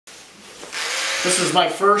This is my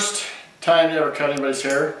first time to ever cut anybody's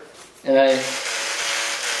hair, and I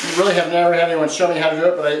really have never had anyone show me how to do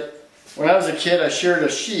it, but when I was a kid I sheared a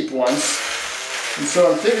sheep once, and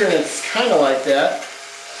so I'm figuring it's kind of like that.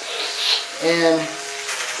 And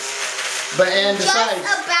besides,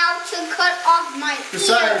 just about to cut off my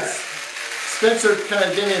besides, Spencer kind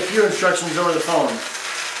of gave me a few instructions over the phone,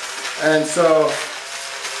 and so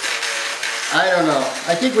I don't know.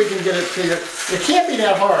 I think we can get it figured. It can't be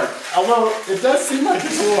that hard, although it does seem like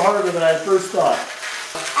it's a little harder than I first thought.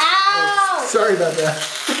 Ow! Oh, sorry about that.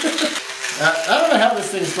 I don't know how this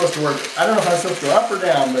thing's supposed to work. I don't know if I'm supposed to go up or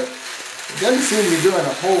down, but it doesn't seem to be doing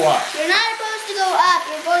a whole lot. You're not supposed to go up.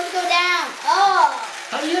 You're supposed to go down. Oh.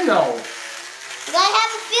 How do you know? Because I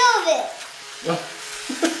have a feel of it.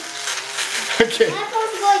 Okay. You're not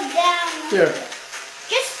supposed to go down. Here.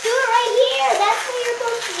 Just do it right here. That's what you're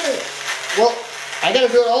supposed to do. Well, I gotta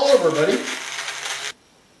do it all over, buddy.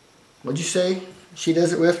 What'd you say? She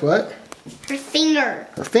does it with what? Her finger.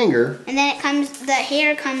 Her finger? And then the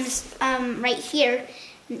hair comes right here,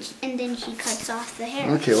 and then she cuts off the hair.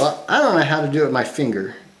 Okay, well, I don't know how to do it with my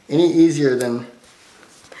finger. Any easier than...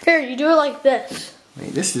 Here, you do it like this.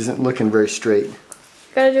 Wait, this isn't looking very straight. You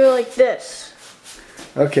gotta do it like this.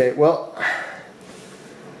 Okay, well...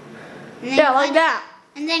 Yeah, like that.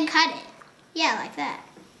 And then cut it. Yeah, like that.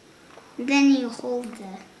 And then you hold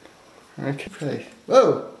the... Okay.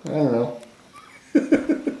 Whoa, I don't know.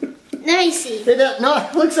 Let me see. Hey, no,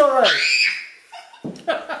 it looks alright.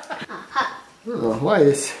 I don't know why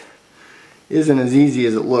this isn't as easy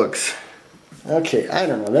as it looks. Okay, I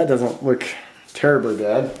don't know. That doesn't look terribly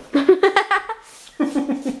bad.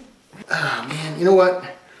 Oh, man, you know what?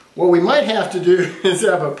 What we might have to do is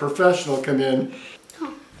have a professional come in.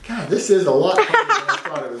 God, this is a lot harder than I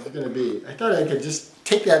thought it was going to be. I thought I could just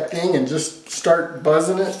take that thing and just start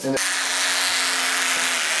buzzing it.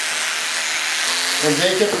 And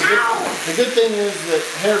Jacob, the good thing is that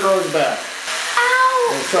hair grows back.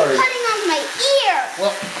 Ow! Oh, sorry. You're cutting off my ear.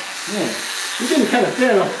 Well, man, you're getting kind of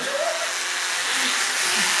thin.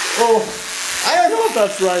 Oh, I don't know if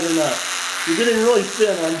that's right or not. You're getting really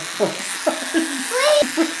thin on one side.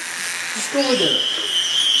 Please. Just go look at it.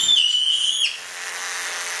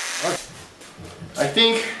 I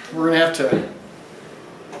think we're going to have to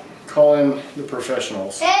call in the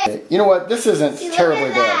professionals. Hey. You know what? This isn't See, terribly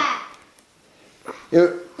look at bad. that.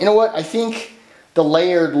 You know what? I think the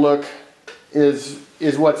layered look is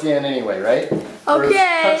what's in anyway, right?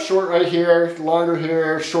 Okay. Cut short right here, longer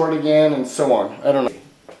here, short again, and so on. I don't know.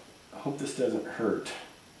 I hope this doesn't hurt.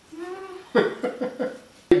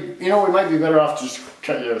 You know, we might be better off just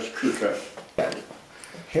cut you a crew cut.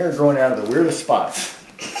 Hair growing out of the weirdest spots.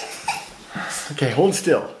 Okay, hold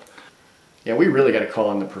still. Yeah, we really got to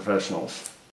call in the professionals.